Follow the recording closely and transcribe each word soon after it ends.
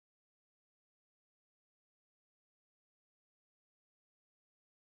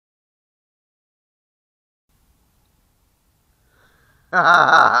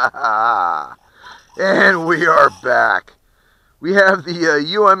And we are back. We have the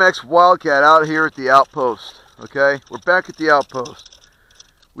UMX Wildcat out here at the outpost. Okay, we're back at the outpost.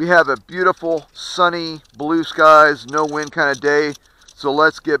 We have a beautiful, sunny, blue skies, no wind kind of day. So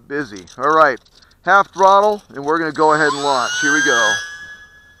let's get busy. All right, half throttle, and we're going to go ahead and launch. Here we go.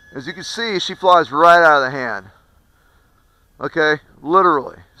 As you can see, she flies right out of the hand. Okay,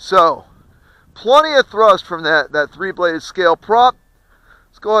 literally. So, plenty of thrust from that three-bladed scale prop.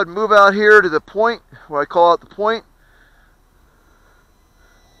 Let's go ahead and move out here to the point, what I call it the point.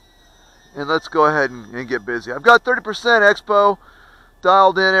 And let's go ahead and get busy. I've got 30% expo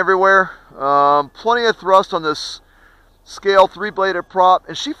dialed in everywhere. Plenty of thrust on this scale three-bladed prop.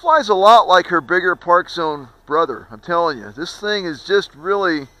 And she flies a lot like her bigger Park Zone brother. I'm telling you, this thing is just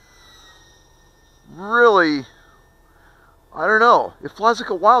really, I don't know. It flies like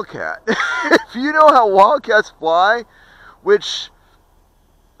a Wildcat. If you know how Wildcats fly, which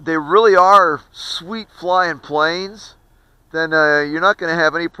they really are sweet flying planes, then you're not going to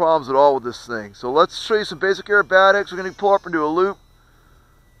have any problems at all with this thing. So let's show you some basic aerobatics. We're going to pull up into a loop.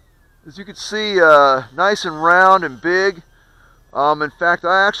 As you can see, nice and round and big. In fact,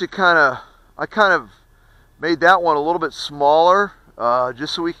 I actually kind of made that one a little bit smaller,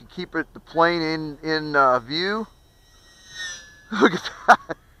 just so we can keep the plane in view. Look at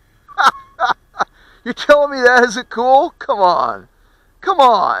that. You're telling me that isn't cool? Come on. Come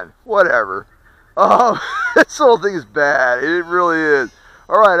on. Whatever. This whole thing is bad. It really is.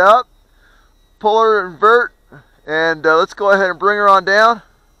 Alright, up. Pull her, invert. And let's go ahead and bring her on down.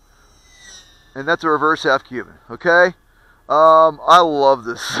 And that's a reverse half Cuban. Okay? I love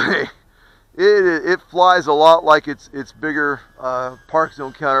this thing. It flies a lot like its bigger Park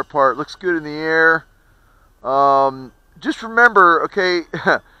Zone counterpart. Looks good in the air. Just remember, okay,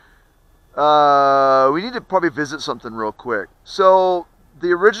 we need to probably visit something real quick. So,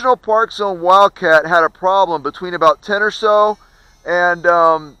 the original Park Zone Wildcat had a problem between about 10 or so, and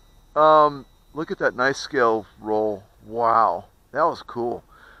look at that nice scale roll. Wow, that was cool.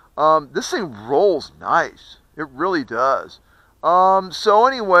 This thing rolls nice. It really does. So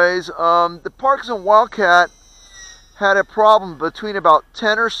anyways, the Park Zone Wildcat had a problem between about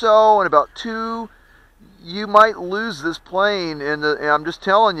 10 or so and about 2. You might lose this plane, and I'm just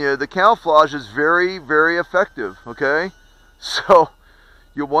telling you, the camouflage is very, very effective, okay? So,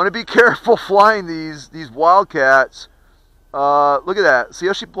 you want to be careful flying these Wildcats. Look at that. See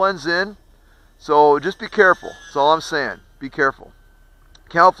how she blends in? So, just be careful. That's all I'm saying. Be careful.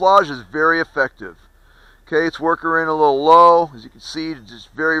 Camouflage is very effective. Okay, let's work her in a little low. As you can see,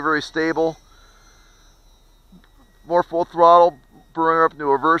 just very, very stable. More full throttle. Bring her up into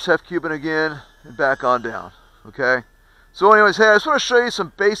a reverse half Cuban again. And back on down. Okay, so anyways, hey, I just want to show you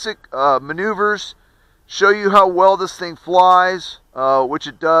some basic maneuvers, show you how well this thing flies, which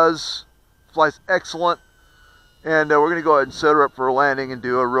it does. Flies excellent. And we're going to go ahead and set her up for a landing and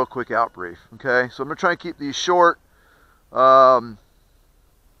do a real quick out brief. Okay, so I'm going to try and keep these short. You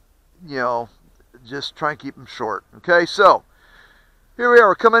know, just try and keep them short. Okay, so here we are.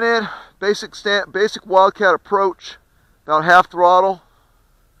 We're coming in. Basic Wildcat approach. About half throttle.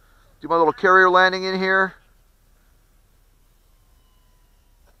 Do my little carrier landing in here.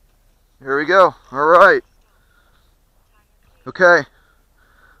 Here we go. All right. Okay.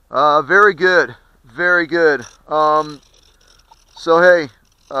 Very good. Very good. So hey,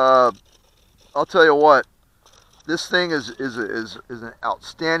 I'll tell you what. This thing is an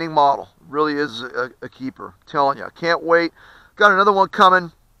outstanding model. Really is a keeper. I'm telling you. I can't wait. Got another one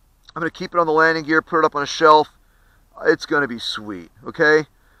coming. I'm going to keep it on the landing gear. Put it up on a shelf. It's going to be sweet. Okay.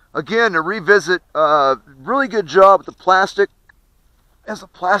 Again, to revisit, really good job with the plastic. Has the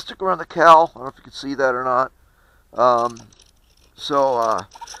plastic around the cowl. I don't know if you can see that or not.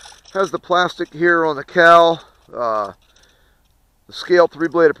 Has the plastic here on the cowl. The scale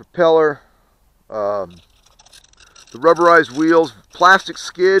three-bladed propeller. The rubberized wheels. Plastic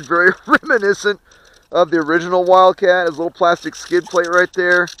skid, very reminiscent of the original Wildcat. Has a little plastic skid plate right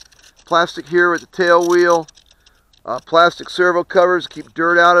there. Plastic here with the tail wheel. Plastic servo covers keep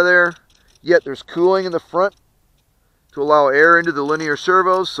dirt out of there, yet there's cooling in the front to allow air into the linear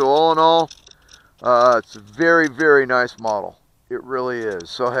servos. So all in all, it's a very, very nice model. It really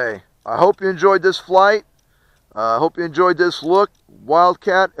is. So hey, I hope you enjoyed this flight. I hope you enjoyed this look.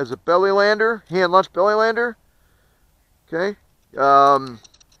 Wildcat as a belly lander, hand launch belly lander. Okay.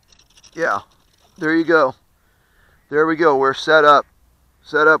 Yeah, there you go. There we go. We're set up.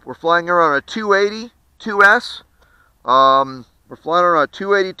 We're flying around a 280 2S. We're flying around a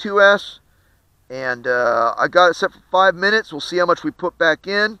 280 2S, and I got it set for 5 minutes. We'll see how much we put back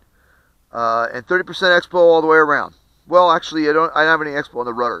in, and 30% expo all the way around. Well, actually, I don't have any expo on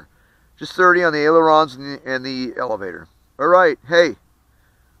the rudder. Just 30 on the ailerons and the elevator. All right, hey,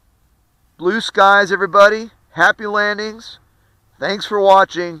 blue skies, everybody. Happy landings. Thanks for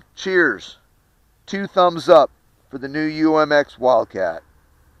watching. Cheers. 2 thumbs up for the new UMX Wildcat.